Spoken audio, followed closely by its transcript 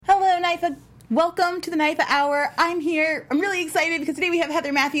NYFA. Welcome to the NYFA Hour. I'm here. I'm really excited because today we have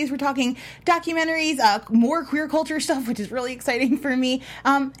Heather Matthews. We're talking documentaries, more queer culture stuff, which is really exciting for me,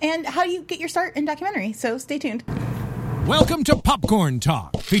 and how you get your start in documentary. So stay tuned. Welcome to Popcorn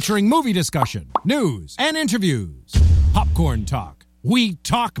Talk, featuring movie discussion, news, and interviews. Popcorn Talk. We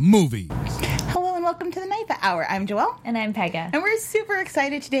talk movies. Hello and welcome to the NYFA Hour. I'm Joelle. And I'm Pega. And we're super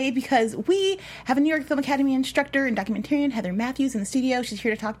excited today because we have a New York Film Academy instructor and documentarian, Heather Matthews, in the studio. She's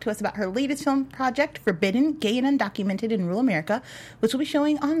here to talk to us about her latest film project, Forbidden, Gay and Undocumented in Rural America, which will be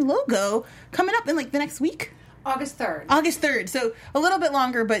showing on Logo coming up in the next week. August 3rd. August 3rd. So a little bit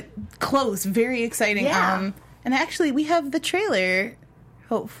longer, but close. Very exciting. Yeah. And actually, we have the trailer,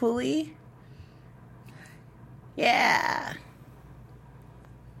 hopefully. Yeah.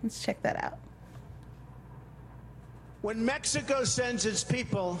 Let's check that out. When Mexico sends its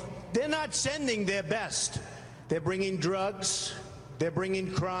people, they're not sending their best. They're bringing drugs, they're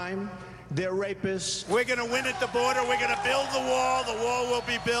bringing crime, they're rapists. We're going to win at the border, we're going to build the wall will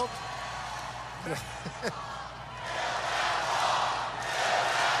be built. When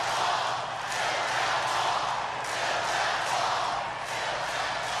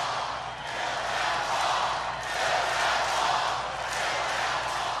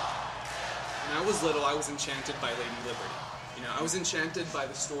I was little, I was enchanted by Lady Liberty. I was enchanted by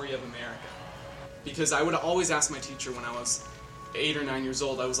the story of America. Because I would always ask my teacher when I was 8 or 9 years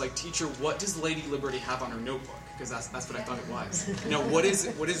old, I was like, "Teacher, what does Lady Liberty have on her notebook?" Because that's what I thought it was.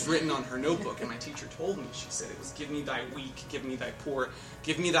 What is written on her notebook? And my teacher told me, she said, it was, "Give me thy weak, give me thy poor,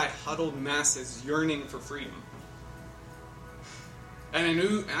 give me thy huddled masses yearning for freedom." And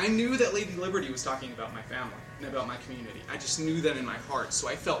I knew that Lady Liberty was talking about my family and about my community. I just knew that in my heart, so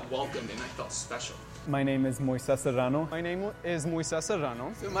I felt welcomed and I felt special. My name is Moises Serrano. My name is Moises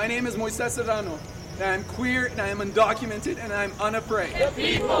Serrano. So my name is Moises Serrano. And I am queer, and I am undocumented, and I am unafraid. The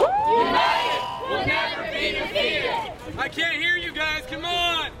people united will never be defeated. I can't hear you guys, come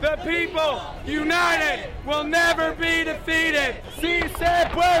on! The people united will never be defeated. Sí se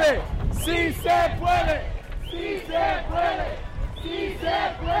puede! Sí se puede! Sí se puede! Sí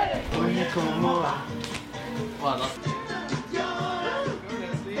se puede! Oye, ¿cómo va? I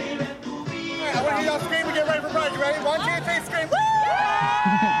want to hear y'all scream and get ready for Pride. You ready? 1, 2, 3, scream. Woo!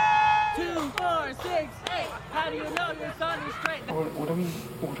 2, 4, 6, 8. How do you know your son is straight? What are we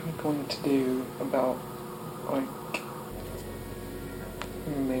going to do about,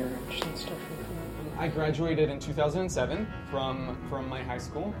 marriage and stuff? I graduated in 2007 from my high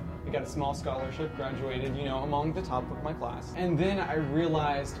school. I got a small scholarship, graduated, among the top of my class. And then I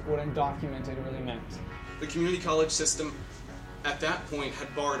realized what undocumented really meant. The community college system at that point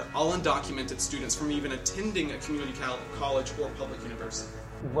had barred all undocumented students from even attending a community college or public university.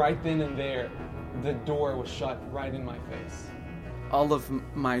 Right then and there, the door was shut right in my face. All of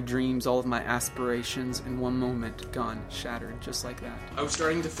my dreams, all of my aspirations, in one moment, gone, shattered, just like that. I was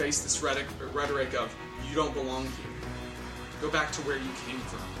starting to face this rhetoric of, you don't belong here. Go back to where you came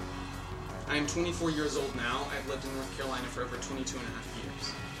from. I am 24 years old now. I've lived in North Carolina for over 22 and a half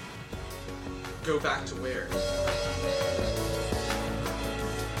years. Go back to where?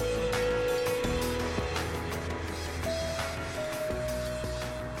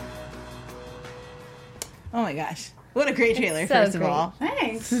 Oh my gosh. What a great trailer, so first great. of all.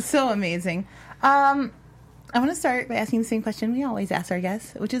 Thanks. This is so amazing. I want to start by asking the same question we always ask our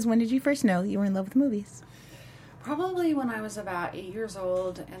guests, which is, when did you first know you were in love with movies? Probably when I was about 8 years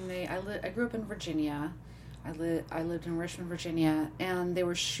old, and I grew up in Virginia. I lived in Richmond, Virginia, and they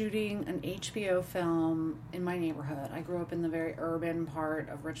were shooting an HBO film in my neighborhood. I grew up in the very urban part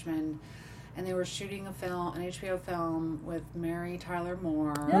of Richmond, and they were shooting an HBO film with Mary Tyler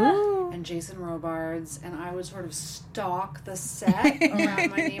Moore and Jason Robards, and I would sort of stalk the set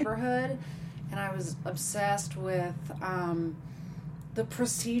around my neighborhood, and I was obsessed with the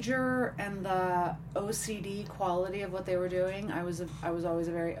procedure and the OCD quality of what they were doing. I was always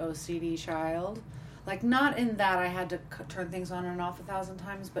a very OCD child. Like, not in that I had to turn things on and off 1,000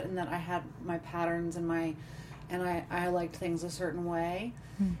 times, but in that I had my patterns and I liked things a certain way.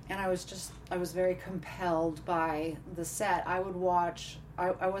 And I was very compelled by the set. I would watch,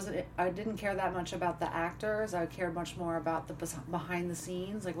 I didn't care that much about the actors. I cared much more about the behind the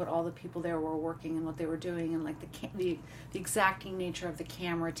scenes, like what all the people there were working and what they were doing, and like the exacting nature of the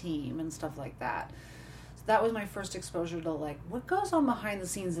camera team and stuff like that. So that was my first exposure to, like, what goes on behind the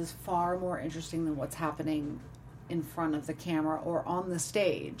scenes is far more interesting than what's happening in front of the camera or on the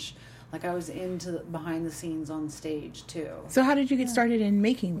stage. Like, I was into behind the scenes on stage, too. So how did you get started in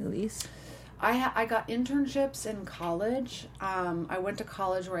making movies? I got internships in college. I went to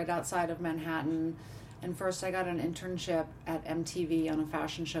college right outside of Manhattan, and first I got an internship at MTV on a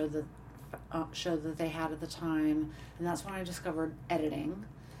fashion show show that they had at the time, and that's when I discovered editing.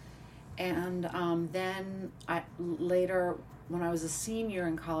 And then later, when I was a senior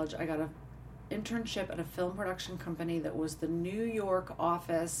in college, I got an internship at a film production company that was the New York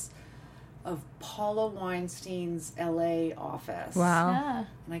office of Paula Weinstein's LA office. Wow. Yeah.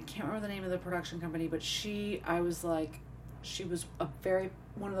 And I can't remember the name of the production company, but she was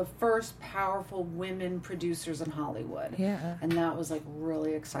one of the first powerful women producers in Hollywood. Yeah. And that was like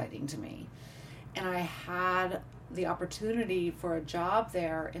really exciting to me. And I had the opportunity for a job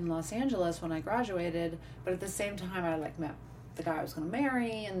there in Los Angeles when I graduated, but at the same time I met the guy I was going to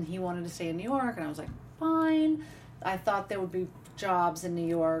marry, and he wanted to stay in New York, and I was like, fine. I thought there would be jobs in New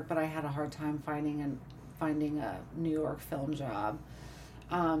York, but I had a hard time finding a New York film job.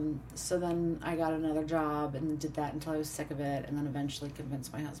 So then I got another job and did that until I was sick of it, and then eventually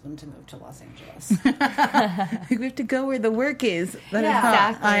convinced my husband to move to Los Angeles. We have to go where the work is. That Yeah, is how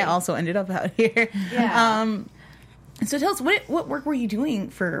exactly. I also ended up out here. Yeah. So tell us, what work were you doing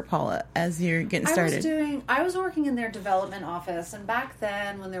for Paula as you're getting started? I was working in their development office, and back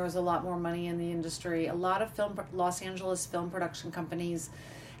then, when there was a lot more money in the industry, a lot of Los Angeles film production companies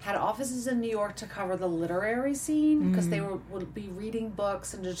had offices in New York to cover the literary scene, because they would be reading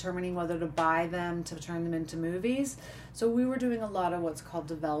books and determining whether to buy them to turn them into movies. So we were doing a lot of what's called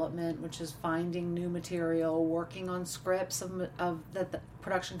development, which is finding new material, working on scripts of that the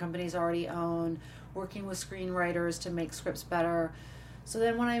production companies already own, working with screenwriters to make scripts better. So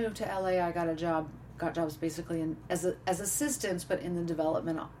then when I moved to LA, I got jobs basically as assistants, but in the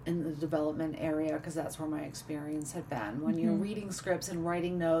development area, because that's where my experience had been. When you're reading scripts and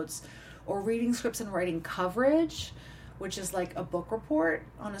writing notes, or reading scripts and writing coverage, which is like a book report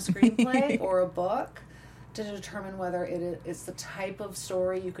on a screenplay or a book, to determine whether it's the type of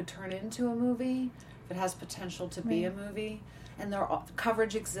story you could turn into a movie, if it has potential to be a movie. And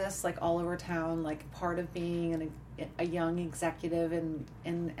coverage exists like all over town. Like part of being a young executive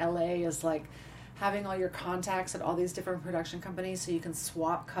in LA is like having all your contacts at all these different production companies so you can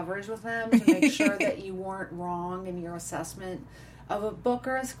swap coverage with them to make sure that you weren't wrong in your assessment of a book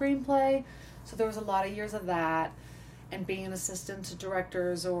or a screenplay. So there was a lot of years of that, and being an assistant to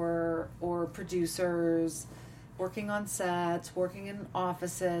directors or producers, working on sets, working in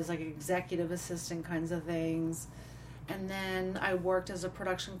offices, like executive assistant kinds of things. And then I worked as a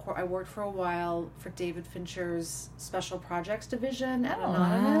I worked for a while for David Fincher's Special Projects division at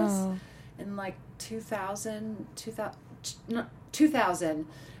Anonymous. Wow. In like 2000,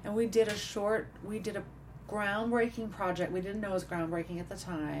 and we did a groundbreaking project. We didn't know it was groundbreaking at the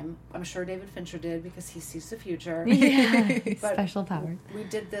time. I'm sure David Fincher did, because he sees the future. Yeah, But special powers. We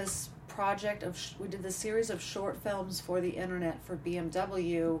did this project we did this series of short films for the internet for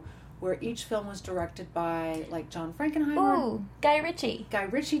BMW, where each film was directed by like John Frankenheimer. Ooh, Guy Ritchie. Guy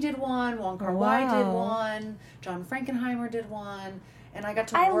Ritchie did one, Wong Kar-wai did one, John Frankenheimer did one, and I got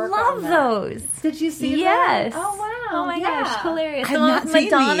to work on that. I love those. Did you see Yes. that? Oh, wow. Oh my gosh, hilarious. I've The one not with seen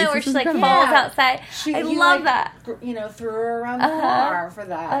Madonna these. where This she is like incredible. falls outside. I He, love that. Threw her around the car for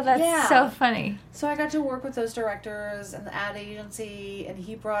that. Oh, that's yeah. so funny. So I got to work with those directors and the ad agency, and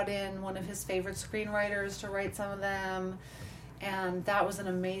he brought in one of his favorite screenwriters to write some of them. And that was an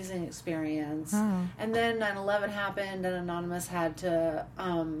amazing experience. Wow. And then 9/11 happened, and Anonymous had to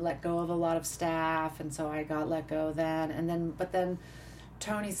let go of a lot of staff, and so I got let go then. But then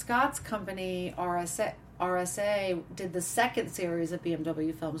Tony Scott's company, RSA, did the second series of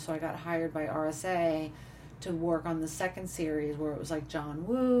BMW films, so I got hired by RSA to work on the second series, where it was like John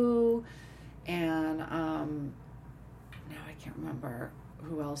Woo, and now I can't remember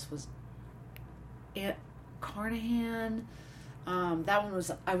who else was it. Carnahan. That one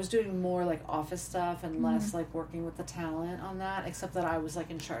was, I was doing more like office stuff and less like working with the talent on that, except that I was like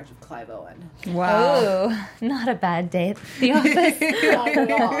in charge of Clive Owen. Wow. Oh, not a bad day at the office. Not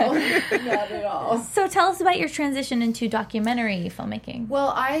at all. Not at all. So tell us about your transition into documentary filmmaking.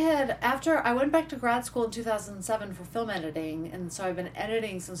 Well, after I went back to grad school in 2007 for film editing, and so I've been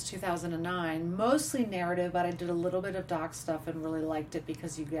editing since 2009, mostly narrative, but I did a little bit of doc stuff and really liked it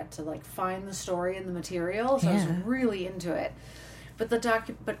because you get to like find the story in the material, so I was really into it. But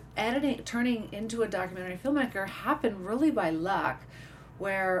editing, turning into a documentary filmmaker happened really by luck,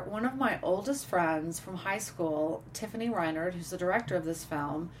 where one of my oldest friends from high school, Tiffany Reinhardt, who's the director of this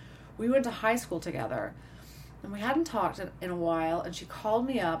film, we went to high school together. And we hadn't talked in a while, and she called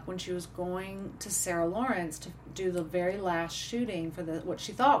me up when she was going to Sarah Lawrence to do the very last shooting for what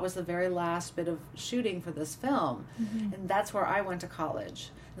she thought was the very last bit of shooting for this film. Mm-hmm. And that's where I went to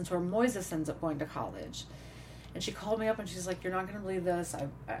college. That's where Moises ends up going to college. And she called me up and she's like, "You're not going to believe this.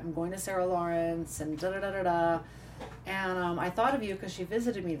 I'm going to Sarah Lawrence and da-da-da-da-da." And I thought of you because she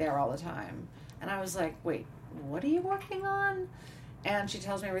visited me there all the time. And I was like, wait, what are you working on? And she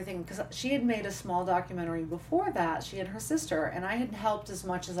tells me everything, because she had made a small documentary before that. She and her sister, and I had helped as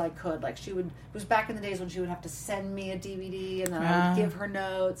much as I could. Like, it was back in the days when she would have to send me a DVD, and then I would give her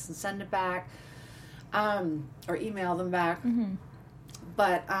notes and send it back, or email them back. Mm-hmm.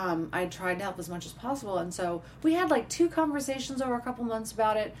 But I tried to help as much as possible. And so we had like 2 conversations over a couple months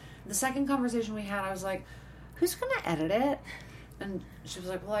about it. The second conversation we had, I was like, who's going to edit it? And she was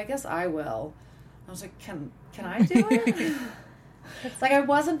like, well, I guess I will. I was like, can I do it? Like, I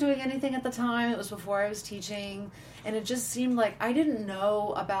wasn't doing anything at the time. It was before I was teaching. And it just seemed like I didn't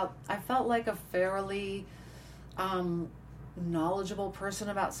know about... I felt like a fairly knowledgeable person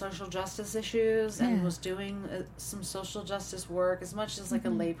about social justice issues and was doing some social justice work as much as, like, a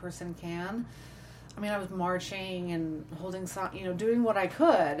layperson can. I mean, I was marching and holding... doing what I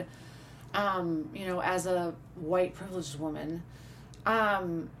could, as a white privileged woman.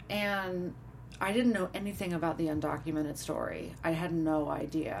 And... I didn't know anything about the undocumented story. I had no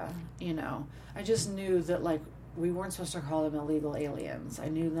idea, I just knew that, like, we weren't supposed to call them illegal aliens. I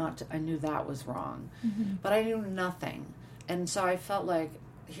knew that was wrong. Mm-hmm. But I knew nothing. And so I felt like,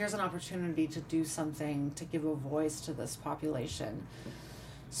 here's an opportunity to do something, to give a voice to this population.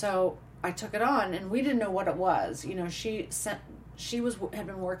 So I took it on, and we didn't know what it was. She had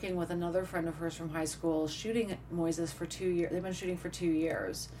been working with another friend of hers from high school, shooting at Moises for 2 years. They've been shooting for 2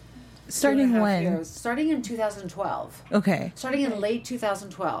 years. Starting when? Years. Starting in 2012. Okay. Starting in late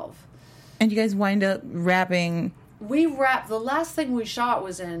 2012. And you guys wind up wrapping... We wrapped... The last thing we shot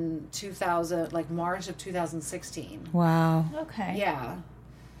was in March of 2016. Wow. Okay. Yeah.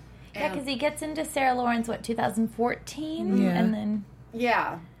 Yeah, because he gets into Sarah Lawrence, 2014? Yeah. And then...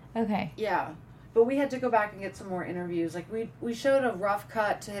 Yeah. Okay. Yeah. But we had to go back and get some more interviews. Like, we showed a rough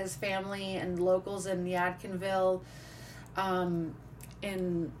cut to his family and locals in Yadkinville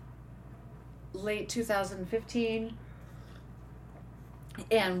in late 2015.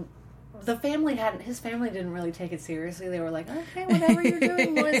 And his family didn't really take it seriously. They were like, okay, whatever you're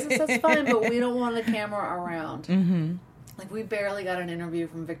doing, Moises, that's fine, but we don't want the camera around. Mm-hmm. Like, we barely got an interview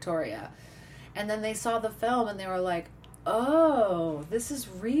from Victoria. And then they saw the film and they were like, oh, this is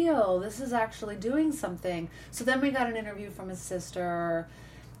real. This is actually doing something. So then we got an interview from his sister,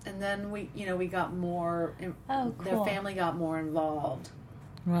 and then we got more, cool. Their family got more involved.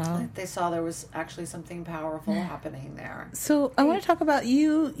 Wow. They saw there was actually something powerful happening there. So I want to talk about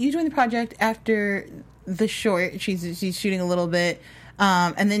you. You joined the project after the short. She's shooting a little bit.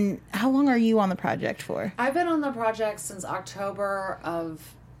 And then how long are you on the project for? I've been on the project since October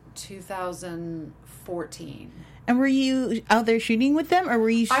of 2014. And were you out there shooting with them, or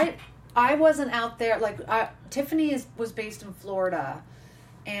were you... I wasn't out there. Like, Tiffany was based in Florida.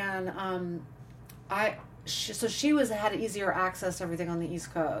 And so she had easier access to everything on the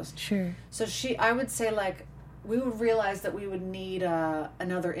East Coast. Sure. So I would say, like, we would realize that we would need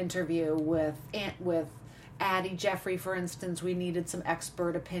another interview with Addie Jeffrey, for instance. We needed some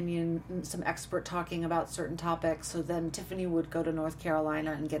expert opinion, some expert talking about certain topics. So then Tiffany would go to North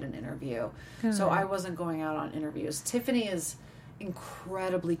Carolina and get an interview. Good. So I wasn't going out on interviews. Tiffany is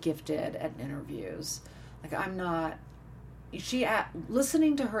incredibly gifted at interviews. Like, I'm not...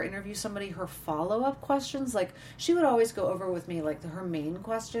 listening to her interview somebody, her follow-up questions, like, she would always go over with me, like, her main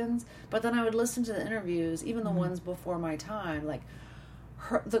questions, but then I would listen to the interviews, even the ones before my time, like,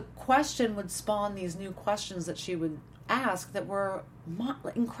 the question would spawn these new questions that she would ask that were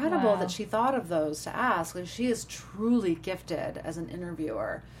incredible. Wow. That she thought of those to ask. Like, she is truly gifted as an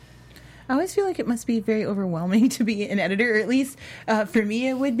interviewer. I always feel like it must be very overwhelming to be an editor, or at least for me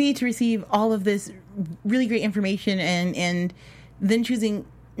it would be, to receive all of this really great information and then choosing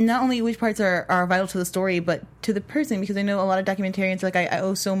not only which parts are vital to the story, but to the person, because I know a lot of documentarians, like, I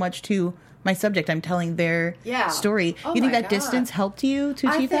owe so much to my subject. I'm telling their story. Oh, you think that distance helped you to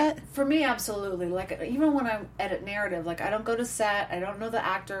achieve that? For me, absolutely. Like, even when I edit narrative, like, I don't go to set, I don't know the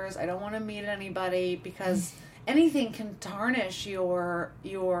actors, I don't want to meet anybody, because anything can tarnish your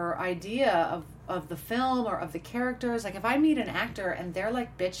idea of the film or of the characters. Like, if I meet an actor and they're,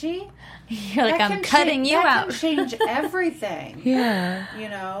 like, bitchy, you're like, I'm cutting you out. That can change everything.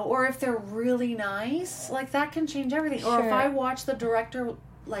 Yeah. Or if they're really nice, like, that can change everything. Sure. Or if I watch the director,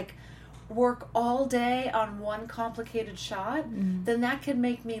 like, work all day on one complicated shot, then that could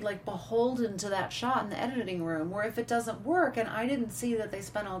make me, like, beholden to that shot in the editing room. Where if it doesn't work and I didn't see that they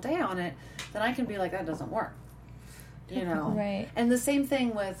spent all day on it, then I can be like, that doesn't work. Right. And the same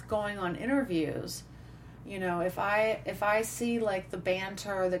thing with going on interviews. You know, if I see like the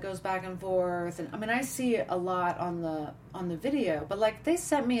banter that goes back and forth, and I mean I see a lot on the video, but like they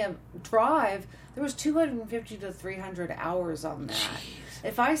sent me a drive, there was 250 to 300 hours on that. Jeez.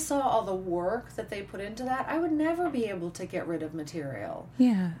 If I saw all the work that they put into that, I would never be able to get rid of material.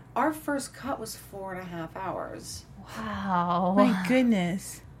 Yeah. Our first cut was 4.5 hours. Wow. My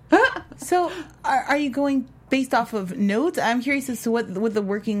goodness. So, are you going based off of notes? I'm curious as to what the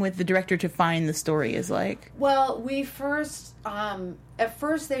working with the director to find the story is like. Well, we first, at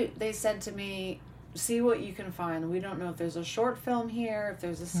first they said to me, see what you can find. We don't know if there's a short film here, if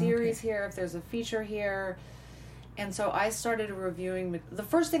there's a series here, if there's a feature here. And so I started reviewing. The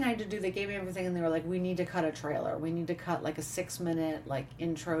first thing I had to do, they gave me everything, and they were like, we need to cut a trailer. We need to cut like a 6-minute like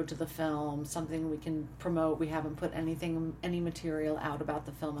intro to the film, something we can promote. We haven't put any material out about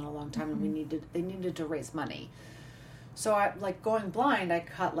the film in a long time, and they needed to raise money. So I, like going blind, I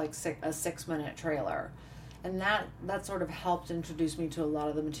cut like a 6-minute trailer. And that sort of helped introduce me to a lot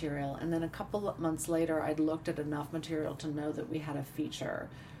of the material. And then a couple of months later, I'd looked at enough material to know that we had a feature,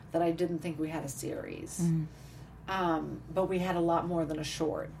 that I didn't think we had a series. Mm-hmm. But we had a lot more than a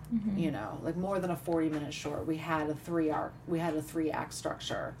short, you know, like more than a 40-minute short. We had a 3-act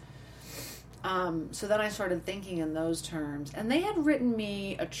structure. So then I started thinking in those terms, and they had written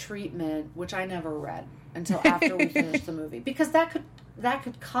me a treatment, which I never read until after we finished the movie, because that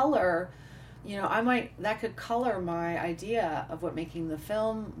could color, you know, that could color my idea of what making the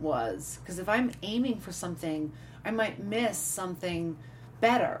film was. Because if I'm aiming for something, I might miss something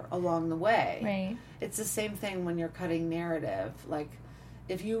better along the way. Right. It's the same thing when you're cutting narrative. Like,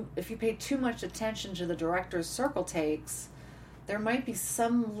 if you pay too much attention to the director's circle takes, there might be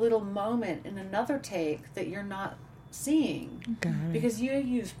some little moment in another take that you're not seeing. Because you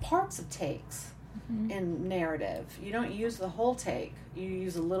use parts of takes in narrative. You don't use the whole take. You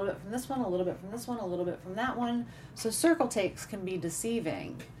use a little bit from this one, a little bit from this one, a little bit from that one. So circle takes can be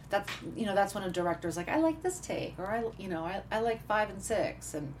deceiving. That's when a director's like, I like this take, or I like 5 and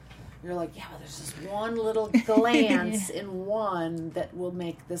 6, and you're like, yeah, well, there's this one little glance in one that will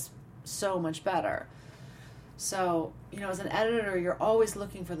make this so much better. So, you know, as an editor, you're always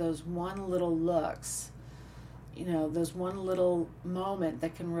looking for those one little looks, you know, those one little moment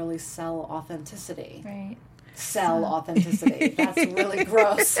that can really sell authenticity. Right. Sell authenticity. That's really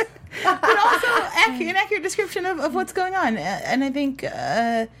gross. But also an accurate description of what's going on. And I think,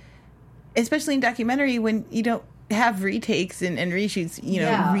 especially in documentary, when you don't have retakes and reshoots, you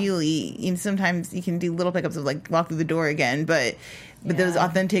know, really, you know, sometimes you can do little pickups of like walk through the door again, but those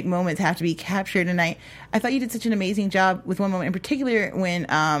authentic moments have to be captured. And I thought you did such an amazing job with one moment in particular when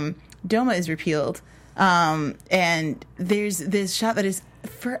DOMA is repealed. And there's this shot that is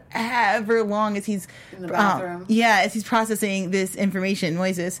forever long as he's in the bathroom. As he's processing this information,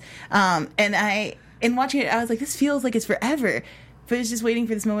 Moises. And in watching it, I was like, this feels like it's forever. But it's just waiting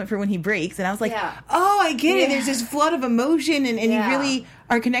for this moment for when he breaks. And I was like, oh, I get it. There's this flood of emotion, and you really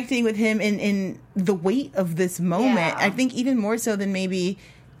are connecting with him in the weight of this moment. Yeah. I think even more so than maybe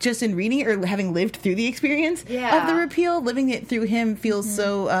just in reading it or having lived through the experience of the repeal. Living it through him feels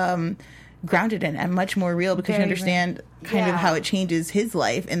so grounded and much more real, because you understand kind of how it changes his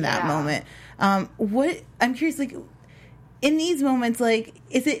life in that moment. What I'm curious, like in these moments, like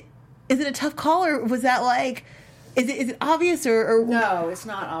is it a tough call, or was that like is it obvious or no? It's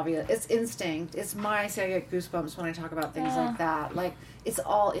not obvious. It's instinct. I get goosebumps when I talk about things like that. Like it's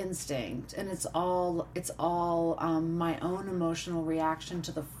all instinct, and it's all my own emotional reaction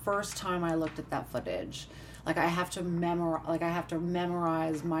to the first time I looked at that footage. Like I have to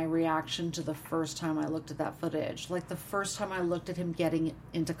memorize my reaction to the first time I looked at that footage. Like the first time I looked at him getting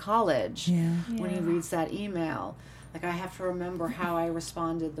into college, when he reads that email. Like I have to remember how I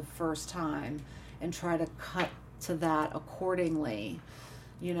responded the first time and try to cut to that accordingly,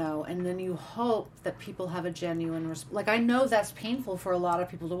 you know. And then you hope that people have a genuine like I know that's painful for a lot of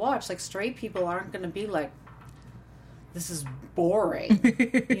people to watch. Like straight people aren't going to be like, this is boring.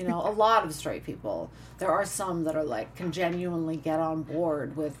 You know, a lot of straight people. There are some that are like can genuinely get on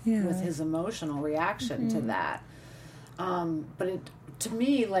board with his emotional reaction to that. But to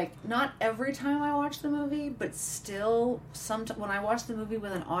me, like not every time I watch the movie, but still, when I watch the movie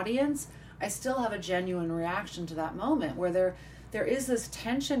with an audience, I still have a genuine reaction to that moment where there is this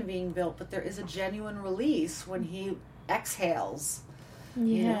tension being built, but there is a genuine release when he exhales.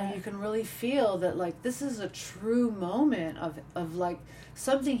 You know, you can really feel that like this is a true moment of like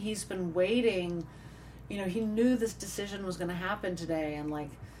something he's been waiting. You know, he knew this decision was going to happen today, and like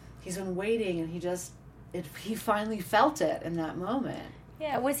he's been waiting, and he finally felt it in that moment.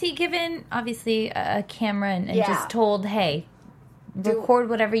 Yeah, was he given obviously a camera and just told, hey, record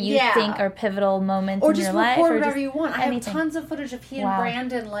whatever you think are pivotal moments or in just your life. Or just whatever you want. Anything. I have tons of footage of he and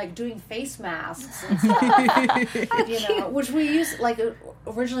Brandon, like, doing face masks and stuff. Which we used, like,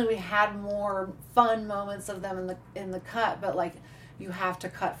 originally we had more fun moments of them in the cut, but, like, you have to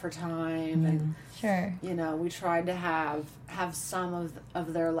cut for time. And, sure. We tried to have some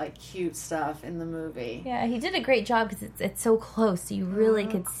of their, like, cute stuff in the movie. Yeah, he did a great job because it's so close. So you really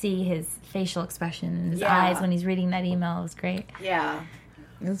could see his facial expression and his eyes when he's reading that email. It was great. Yeah.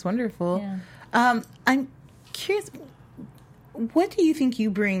 It was wonderful. Yeah. I'm curious, what do you think you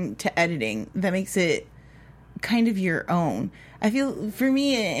bring to editing that makes it kind of your own? I feel, for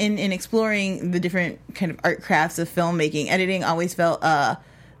me, in exploring the different kind of art crafts of filmmaking, editing always felt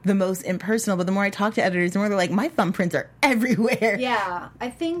the most impersonal, but the more I talk to editors, the more they're like, my thumbprints are everywhere. Yeah, I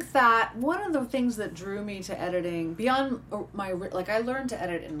think that one of the things that drew me to editing, beyond I learned to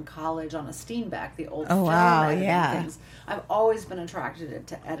edit in college on a Steenbeck, the old film editing things. I've always been attracted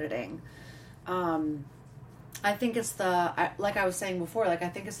to editing. I think it's like I was saying before, like I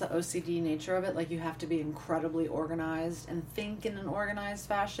think it's the OCD nature of it. Like you have to be incredibly organized and think in an organized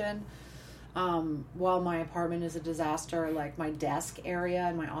fashion. While my apartment is a disaster, like my desk area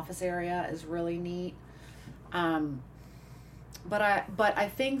and my office area is really neat. But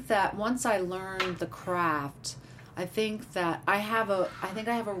I think that once I learned the craft, I think that I have a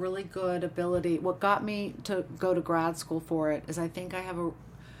really good ability. What got me to go to grad school for it is I think I have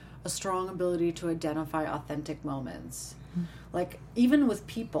a strong ability to identify authentic moments. Like, even with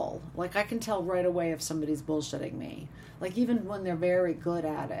people, like, I can tell right away if somebody's bullshitting me. Like, even when they're very good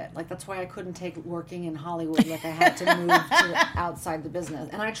at it. Like, that's why I couldn't take working in Hollywood. Like, I had to move to outside the business.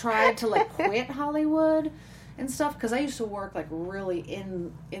 And I tried to, like, quit Hollywood and stuff, because I used to work, like, really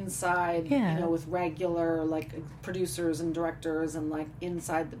inside, with regular, like, producers and directors and, like,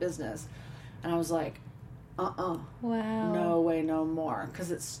 inside the business. And I was like, wow, no way, no more,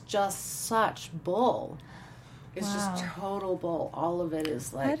 because it's just such bull. It's just total bull. All of it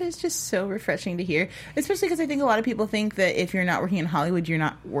is like... That is just so refreshing to hear, especially because I think a lot of people think that if you're not working in Hollywood, you're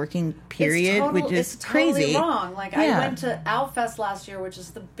not working, period, which is crazy. It's totally wrong. Like, I went to Outfest last year, which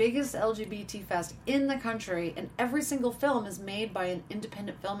is the biggest LGBT fest in the country, and every single film is made by an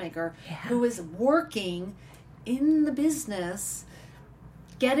independent filmmaker who is working in the business,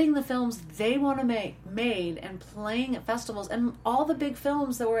 getting the films they want to make made and playing at festivals. And all the big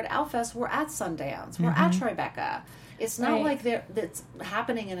films that were at Outfest were at Sundance, were at Tribeca. It's not like that's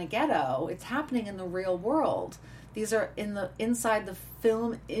happening in a ghetto. It's happening in the real world. These are inside the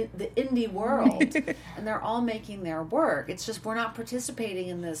film, the indie world, and they're all making their work. It's just we're not participating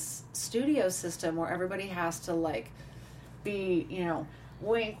in this studio system where everybody has to, like, be,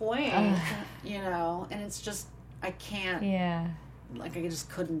 wink, wink, and it's just, I can't. Yeah. Like, I just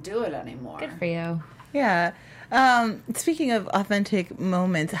couldn't do it anymore. Good for you. Yeah. Speaking of authentic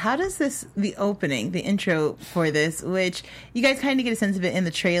moments, how does the opening, the intro for this, which you guys kind of get a sense of it in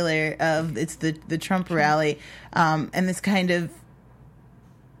the trailer of, it's the Trump rally, and this kind of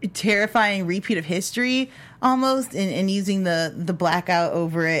terrifying repeat of history almost, and using the blackout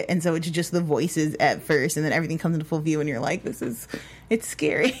over it, and so it's just the voices at first, and then everything comes into full view, and you're like, it's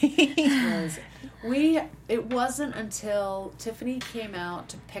scary. It wasn't until Tiffany came out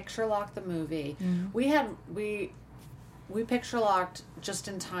to picture lock the movie. We picture locked just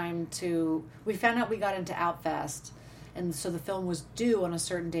in time we found out we got into Outfest, and so the film was due on a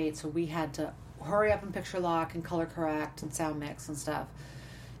certain date, so we had to hurry up and picture lock and color correct and sound mix and stuff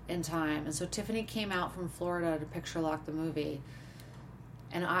in time. And so Tiffany came out from Florida to picture lock the movie.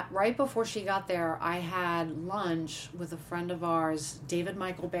 And right before she got there, I had lunch with a friend of ours, David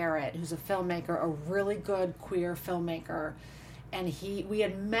Michael Barrett, who's a filmmaker, a really good queer filmmaker. And we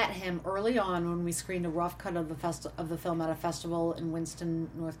had met him early on when we screened a rough cut of the film at a festival in Winston-Salem,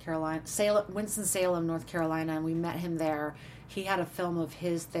 North Carolina, and we met him there. He had a film of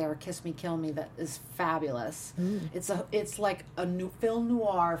his there, Kiss Me, Kill Me, that is fabulous. It's like a new film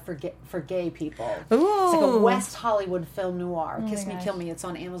noir for gay people. Ooh. It's like a West Hollywood film noir. Kiss Me, Kill Me. It's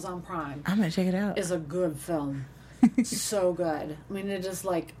on Amazon Prime. I'm gonna check it out. It's a good film. So good. I mean, it is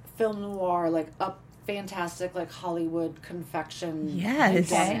like film noir, like fantastic, like Hollywood confection. Yes.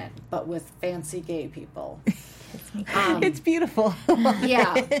 Done it, but with fancy gay people. It's beautiful.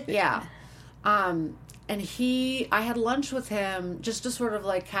 Yeah. And I had lunch with him just to sort of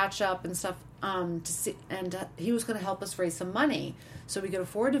like catch up and stuff, to see, and he was going to help us raise some money so we could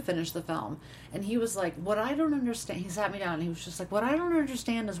afford to finish the film. And he was like, what I don't understand, he sat me down and he was just like, what I don't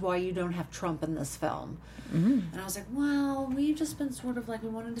understand is why you don't have Trump in this film. And I was like, well, we've just been sort of like, we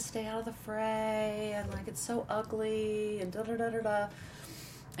wanted to stay out of the fray, and like, it's so ugly, and da-da-da-da-da.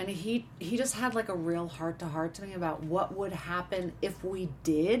 And he just had like a real heart-to-heart to me about what would happen if we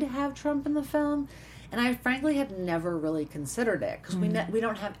did have Trump in the film. And I frankly had never really considered it because we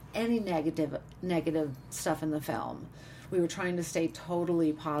don't have any negative stuff in the film. We were trying to stay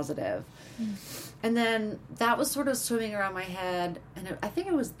totally positive. And then that was sort of swimming around my head. And I think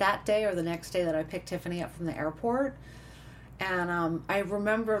it was that day or the next day that I picked Tiffany up from the airport. And I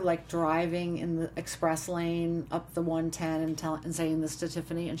remember like driving in the express lane up the 110 and saying this to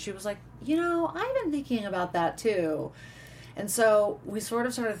Tiffany. And she was like, I've been thinking about that too. And so we sort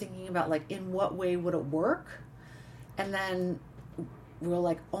of started thinking about like, in what way would it work? And then we were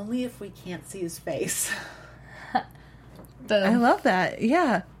like, only if we can't see his face. I love that.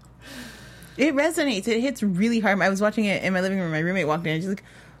 Yeah. It resonates. It hits really hard. I was watching it in my living room. My roommate walked in and she's like,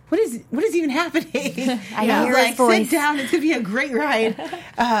 what is even happening? I hear his voice. Sit down. It's going to be a great ride.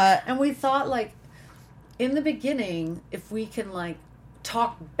 And we thought, like, in the beginning, if we can, like,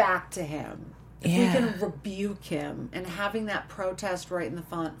 talk back to him, if we can rebuke him, and having that protest right in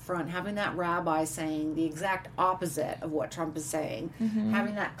the front, having that rabbi saying the exact opposite of what Trump is saying,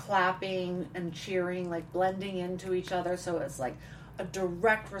 having that clapping and cheering, like, blending into each other, so it's, like, a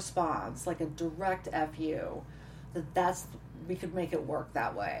direct response, like a direct FU, we could make it work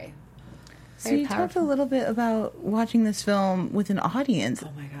that way. So you talked a little bit about watching this film with an audience. Oh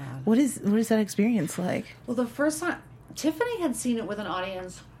my God. What is that experience like? Well, the first time, Tiffany had seen it with an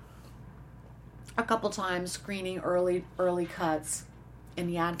audience a couple times, screening early cuts in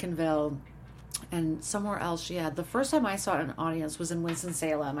Yadkinville and somewhere else she had. The first time I saw it in an audience was in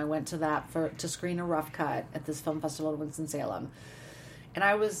Winston-Salem. I went to that to screen a rough cut at this film festival in Winston-Salem. And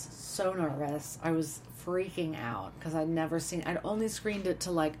I was so nervous. I was freaking out because I'd only screened it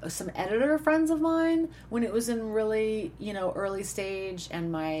to like some editor friends of mine when it was in really, early stage, and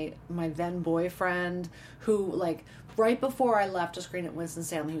my then boyfriend who, like, right before I left to screen at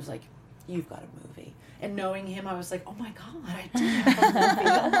Winston-Salem, he was like, you've got a movie. And knowing him, I was like, oh my God, I do have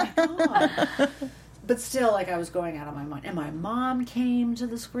a movie. Oh my God. But still, like, I was going out of my mind. And my mom came to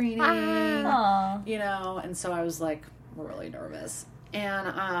the screening, and so I was like really nervous.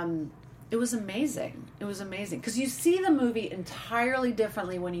 And it was amazing. It was amazing. Because you see the movie entirely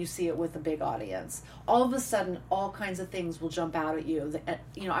differently when you see it with a big audience. All of a sudden, all kinds of things will jump out at you.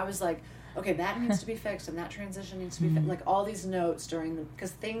 I was like, okay, that needs to be fixed, and that transition needs to be fixed. Like, all these notes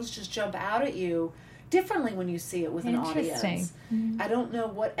because things just jump out at you differently when you see it with an audience. I don't know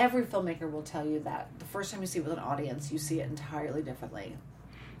what every filmmaker will tell you that. The first time you see it with an audience, you see it entirely differently.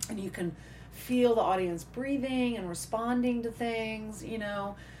 And you can feel the audience breathing and responding to things,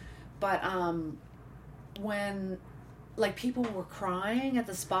 but when, like, people were crying at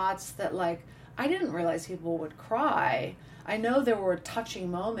the spots that, like, I didn't realize people would cry. I know there were touching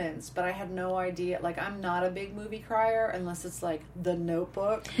moments, but I had no idea. Like, I'm not a big movie crier unless it's like The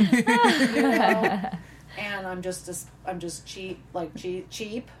Notebook, and I'm just cheap,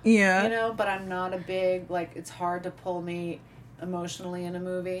 but I'm not a big, like, it's hard to pull me emotionally in a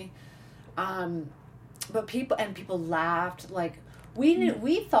movie. But people laughed. Like,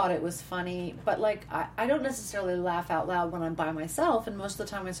 we thought it was funny, but, like, I don't necessarily laugh out loud when I'm by myself. And most of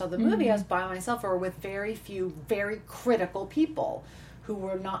the time I saw the movie, I was by myself or with very few, very critical people who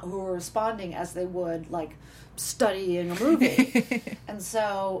were responding as they would, like, studying a movie. And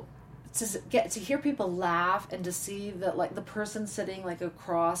so to hear people laugh and to see that, like, the person sitting, like,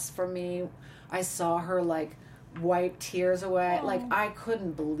 across from me, I saw her, like, wipe tears away. Like, I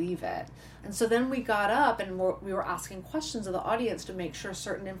couldn't believe it. And so then we got up and we were asking questions of the audience to make sure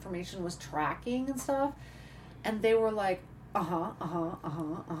certain information was tracking and stuff. And they were like,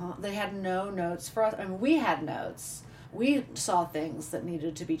 They had no notes for us. I mean, we had notes. We saw things that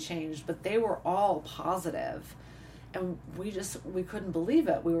needed to be changed, but they were all positive. And we couldn't believe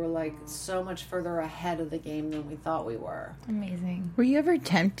it. We were, like, so much further ahead of the game than we thought we were. Amazing. Were you ever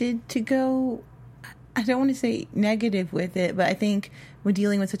tempted to go, I don't want to say negative with it, but I think when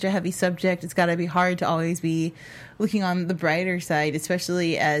dealing with such a heavy subject, it's got to be hard to always be looking on the brighter side,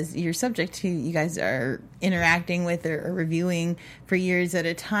 especially as your subject who you guys are interacting with or reviewing for years at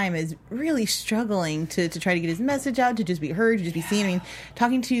a time is really struggling to try to get his message out, to just be heard, to just be seen. I mean,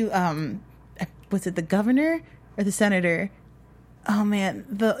 talking to, was it the governor or the senator? Oh man,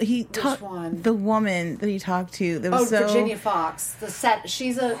 Which one? The woman that he talked to. That was Virginia Fox.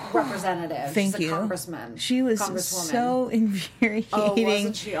 She's a representative. Thank she's you. A congressman. She was so infuriating. Oh,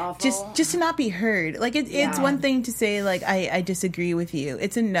 wasn't she awful? Just to not be heard. Like it's one thing to say like I disagree with you.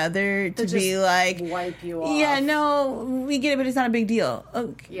 It's another to be like wipe you off. Yeah, no, we get it, but it's not a big deal.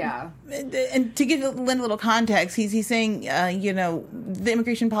 Okay. Yeah. And to give Lynn a little context, he's saying the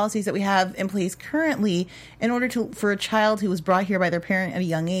immigration policies that we have in place currently, in order for a child who was brought here here by their parent at a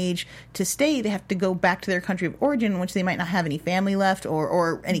young age, to stay, they have to go back to their country of origin, in which they might not have any family left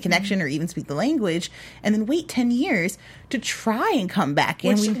or any connection or even speak the language, and then wait 10 years to try and come back.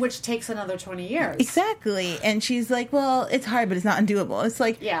 Which takes another 20 years. Exactly. And she's like, well, it's hard, but it's not undoable. It's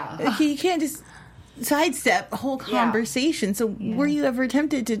like, you can't just sidestep a whole conversation. So were you ever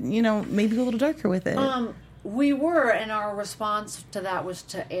tempted to, maybe go a little darker with it? We were, and our response to that was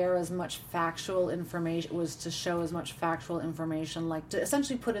to air as much factual information, was to show as much factual information, like to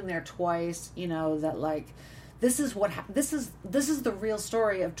essentially put in there twice, that like, this is what this is the real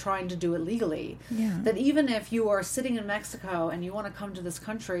story of trying to do it legally. Yeah. That even if you are sitting in Mexico and you want to come to this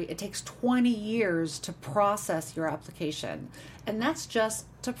country, it takes 20 years to process your application. And that's just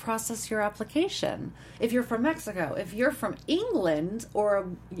to process your application. If you're from Mexico, if you're from England or a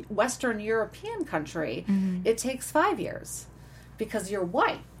Western European country, it takes 5 years because you're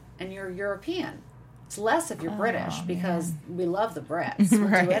white and you're European. It's less if you're British because we love the Brits. We'll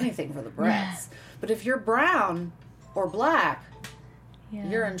do anything for the Brits. But if you're brown or black,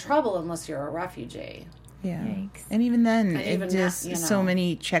 you're in trouble unless you're a refugee. Yeah. Yikes. And even then, so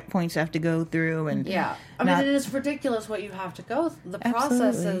many checkpoints you have to go through. And I mean, it is ridiculous what you have to go through. The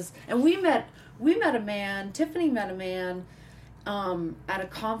process is... And we met a man, Tiffany met a man at a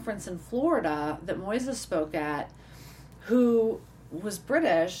conference in Florida that Moises spoke at, who was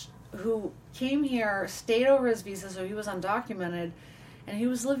British, who came here, stayed over his visa, so he was undocumented, and he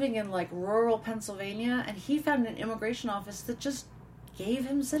was living in like rural Pennsylvania, and he found an immigration office that just gave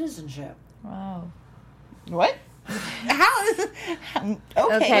him citizenship. Wow. What? How?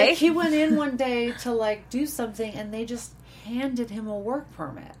 Okay. Like, he went in one day to like do something, and they just handed him a work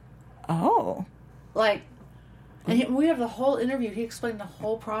permit. Oh. Like, and we have the whole interview. He explained the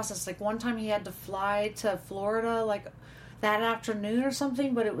whole process. Like one time he had to fly to Florida like that afternoon or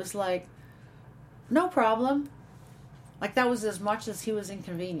something, but it was like, no problem. Like that was as much as he was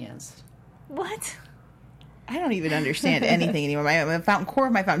inconvenienced. What? I don't even understand anything anymore. My core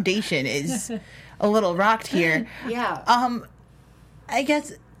of my foundation is a little rocked here. Yeah. I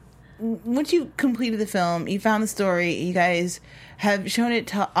guess once you completed the film, you found the story, you guys have shown it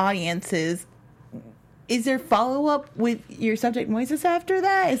to audiences. Is there follow-up with your subject Moises after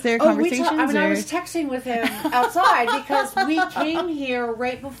that? Is there conversations? I was texting with him outside because we came here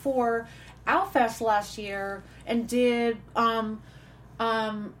right before Outfest last year and did Black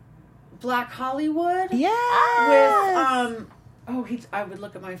Hollywood. Yeah. With I would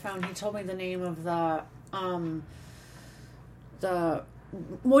look at my phone. He told me the name of the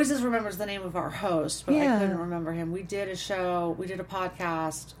Moises remembers the name of our host, but I couldn't remember him. We did a show, we did a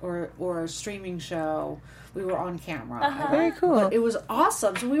podcast or a streaming show. We were on camera. Very cool. But it was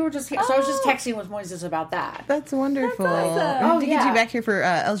awesome. So we were just so I was just texting with Moises about that. That's wonderful. That's awesome. To get you back here for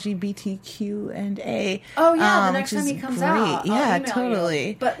LGBTQ&A. Oh yeah, the next time he comes out. Yeah,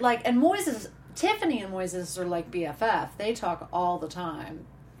 totally. You. But like, and Moises, Tiffany and Moises are like BFF. They talk all the time.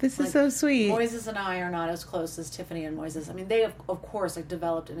 This is so sweet. Moises and I are not as close as Tiffany and Moises. I mean, they have, of course, like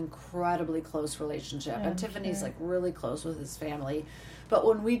developed an incredibly close relationship, and Tiffany's like really close with his family. But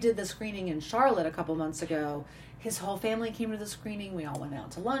when we did the screening in Charlotte a couple months ago, his whole family came to the screening. We all went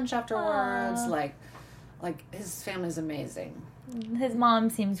out to lunch afterwards. Aww. Like his family's amazing. His mom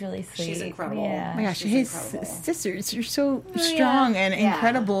seems really sweet. She's incredible. Yeah. Oh my gosh, his sisters are so strong and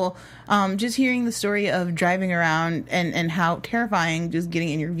incredible. Just hearing the story of driving around and how terrifying just getting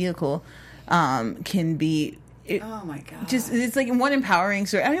in your vehicle can be. Oh my god! It's like one empowering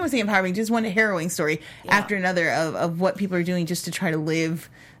story. I don't even want to say empowering, just one harrowing story after another of what people are doing just to try to live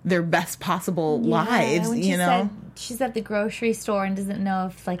their best possible lives. Said she's at the grocery store and doesn't know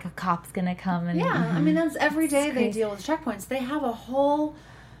if like a cop's gonna come. And I mean that's every day they deal with checkpoints. They have a whole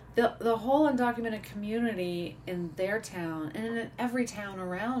the whole undocumented community in their town and in every town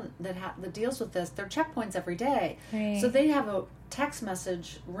around that deals with this. There are checkpoints every day, so they have a text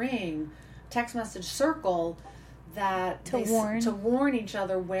message circle. That to warn each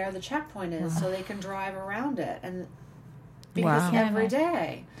other where the checkpoint is, so they can drive around it, and because every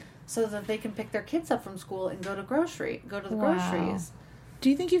day, so that they can pick their kids up from school and go to the groceries. Do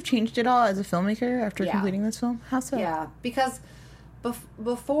you think you've changed at all as a filmmaker after completing this film? How so? Yeah, because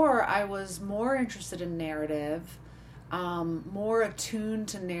before I was more interested in narrative, more attuned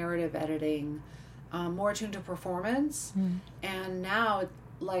to narrative editing, more attuned to performance, and now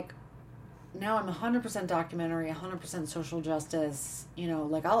Now I'm 100% documentary, 100% social justice.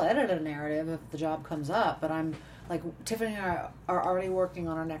 Like I'll edit a narrative if the job comes up, but I'm like Tiffany and I are already working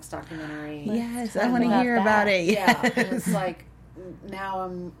on our next documentary. Yes, I want to hear about it. Yes. Yeah, and it's like now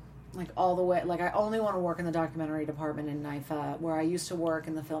like all the way. Like I only want to work in the documentary department in NYFA, where I used to work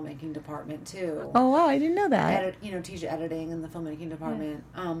in the filmmaking department too. Oh wow, I didn't know that. Teach editing in the filmmaking department,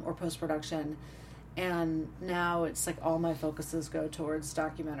 or post production, and now it's like all my focuses go towards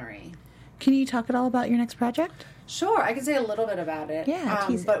documentary. Can you talk at all about your next project? Sure, I can say a little bit about it. Yeah,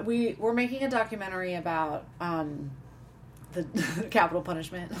 but we're making a documentary about the capital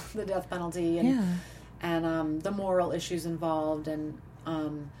punishment, the death penalty, and the moral issues involved, and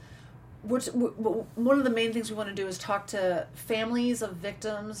one of the main things we want to do is talk to families of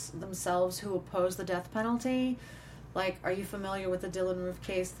victims themselves who oppose the death penalty. Like, are you familiar with the Dylan Roof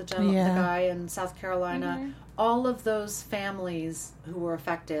case, the guy in South Carolina? Mm-hmm. All of those families who were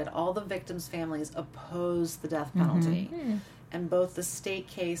affected, all the victims' families oppose the death penalty. Mm-hmm. And both the state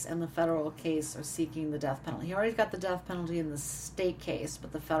case and the federal case are seeking the death penalty. He already got the death penalty in the state case,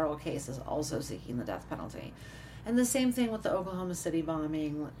 but the federal case is also seeking the death penalty. And the same thing with the Oklahoma City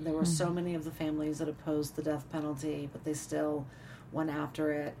bombing. There were so many of the families that opposed the death penalty, but they still went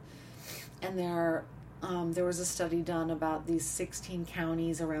after it. And there was a study done about these 16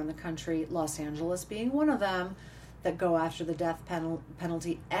 counties around the country, Los Angeles being one of them, that go after the death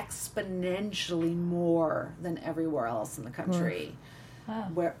penalty exponentially more than everywhere else in the country. Wow.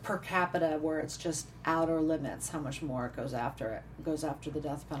 Where per capita, where it's just outer limits, how much more it goes after the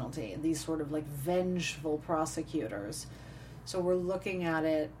death penalty. And these sort of like vengeful prosecutors. So we're looking at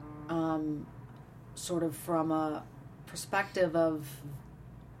it sort of from a perspective of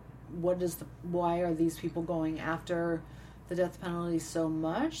why are these people going after the death penalty so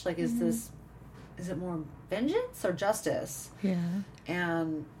much? Like, is it more vengeance or justice? Yeah.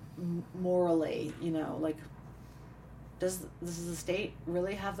 And morally, like, does the state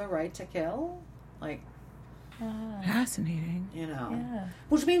really have the right to kill? Like, fascinating. Yeah.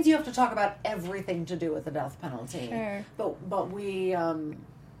 Which means you have to talk about everything to do with the death penalty. Sure.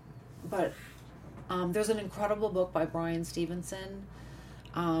 But there's an incredible book by Brian Stevenson,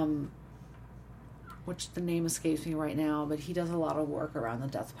 which the name escapes me right now, but he does a lot of work around the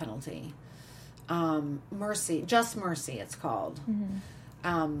death penalty. Just Mercy, it's called,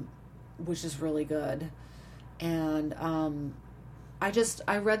 which is really good. And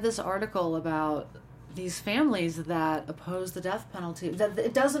I read this article about these families that oppose the death penalty, that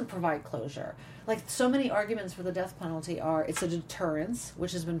it doesn't provide closure. Like, so many arguments for the death penalty are it's a deterrence,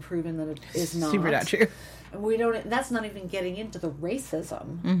 which has been proven that it is not. Super not true. And that's not even getting into the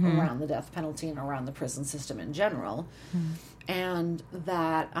racism around the death penalty and around the prison system in general. And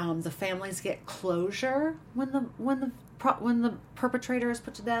that the families get closure when the perpetrator is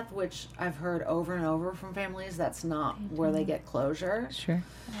put to death, which I've heard over and over from families. That's not where they get closure. Sure.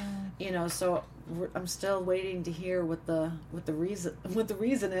 So I'm still waiting to hear what the reason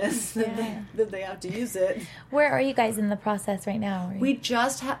is that they have to use it. Where are you guys in the process right now? We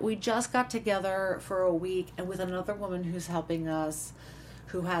just got together for a week, and with another woman who's helping us,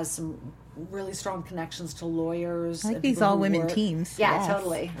 who has some really strong connections to lawyers. I like these all women teams. Yeah, yes.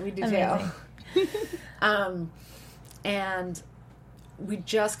 Totally. We do too. And we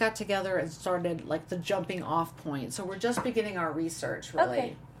just got together and started like the jumping off point. So we're just beginning our research, really.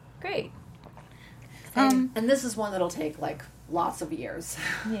 Okay, great. And this is one that'll take like lots of years.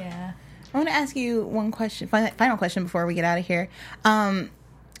 Yeah. I want to ask you one question, final question before we get out of here.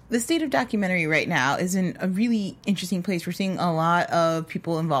 The state of documentary right now is in a really interesting place. We're seeing a lot of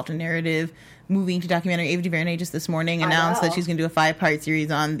people involved in narrative moving to documentary. Ava DuVernay just this morning announced that she's going to do a 5-part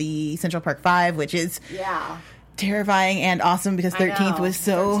series on the Central Park 5, which is terrifying and awesome because 13th was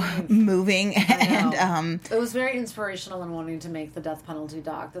so moving. And it was very inspirational in wanting to make the death penalty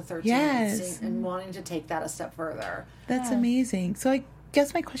doc, the 13th, and wanting to take that a step further. That's amazing. So I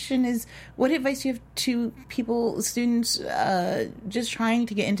guess my question is, what advice do you have to people, students, just trying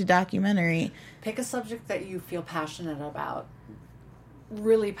to get into documentary? Pick a subject that you feel passionate about,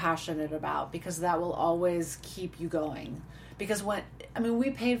 really passionate about, because that will always keep you going. Because we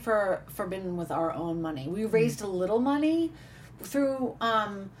paid for Forbidden with our own money. We raised a little money through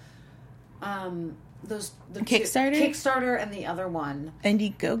the Kickstarter and the other one,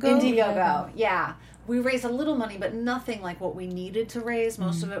 Indiegogo. Yeah. We raised a little money, but nothing like what we needed to raise.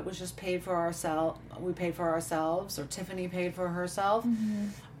 Most of it was just paid for ourselves. We paid for ourselves, or Tiffany paid for herself.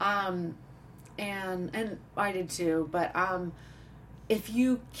 And I did too. But if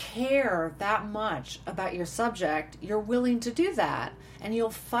you care that much about your subject, you're willing to do that. And you'll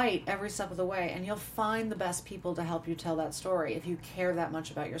fight every step of the way. And you'll find the best people to help you tell that story if you care that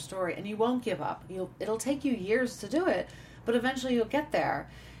much about your story. And you won't give up. It'll take you years to do it, but eventually you'll get there.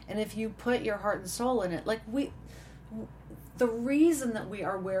 And if you put your heart and soul in it, the reason that we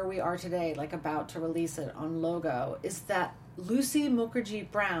are where we are today, like about to release it on Logo, is that Lucy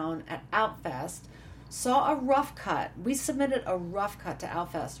Mukherjee Brown at Outfest saw a rough cut. We submitted a rough cut to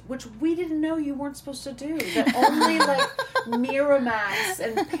Outfest, which we didn't know you weren't supposed to do. That only like Miramax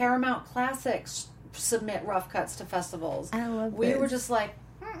and Paramount Classics submit rough cuts to festivals. I love We this. were just like,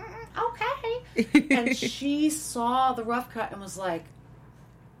 okay. And she saw the rough cut and was like,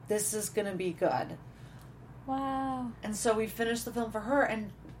 this is going to be good. Wow. And so we finished the film for her,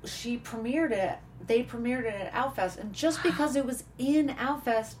 and she premiered it. They premiered it at Outfest, and just because it was in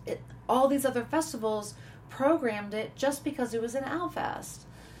Outfest, all these other festivals programmed it just because it was in Outfest.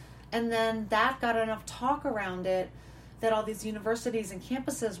 And then that got enough talk around it that all these universities and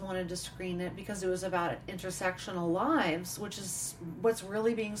campuses wanted to screen it because it was about intersectional lives, which is what's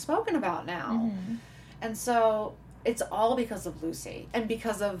really being spoken about now. Mm-hmm. And so it's all because of Lucy and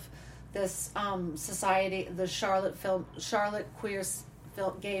because of this society, the Charlotte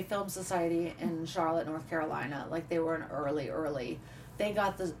Gay Film Society in Charlotte, North Carolina. Like, they were an early. They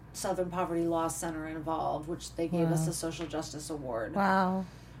got the Southern Poverty Law Center involved, which they gave us a social justice award. Wow.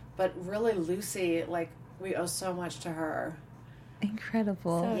 But really, Lucy, like, we owe so much to her.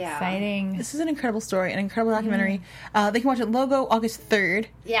 Incredible. So exciting. This is an incredible story, an incredible documentary. They can watch it Logo August 3rd.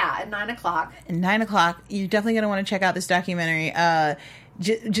 Yeah, at 9 o'clock. At 9 o'clock. You're definitely going to want to check out this documentary.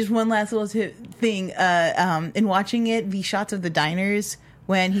 Just one last little thing. In watching it, the shots of the diners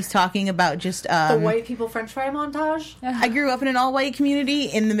when he's talking about just... the white people French fry montage? I grew up in an all-white community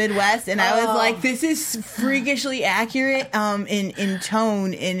in the Midwest, and I was like, this is freakishly accurate in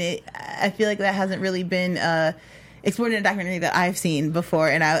tone, and I feel like that hasn't really been... explored in a documentary that I've seen before,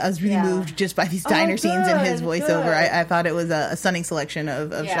 and I was really moved just by these diner scenes and his voiceover. I thought it was a stunning selection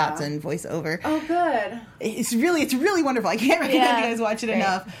of shots and voiceover. Oh, good. It's really wonderful. I can't recommend you guys watch it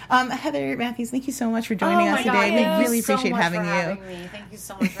enough. Heather Matthews, thank you so much for joining us today. We really appreciate having you. Thank you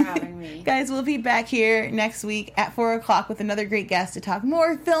so much for having me. Guys, we'll be back here next week at 4 o'clock with another great guest to talk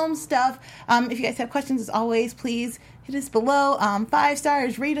more film stuff. If you guys have questions, as always, please hit us below. 5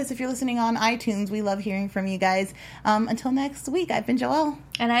 stars. Rate us if you're listening on iTunes. We love hearing from you guys. Until next week, I've been Joelle.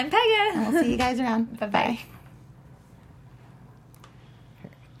 And I'm Pega. And we'll see you guys around. Bye-bye.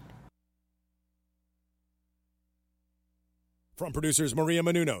 From producers Maria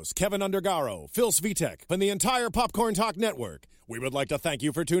Menounos, Kevin Undergaro, Phil Svitek, and the entire Popcorn Talk Network, we would like to thank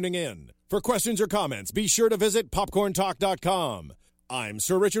you for tuning in. For questions or comments, be sure to visit popcorntalk.com. I'm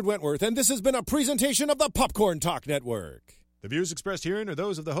Sir Richard Wentworth, and this has been a presentation of the Popcorn Talk Network. The views expressed herein are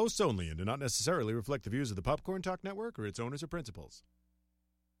those of the hosts only and do not necessarily reflect the views of the Popcorn Talk Network or its owners or principals.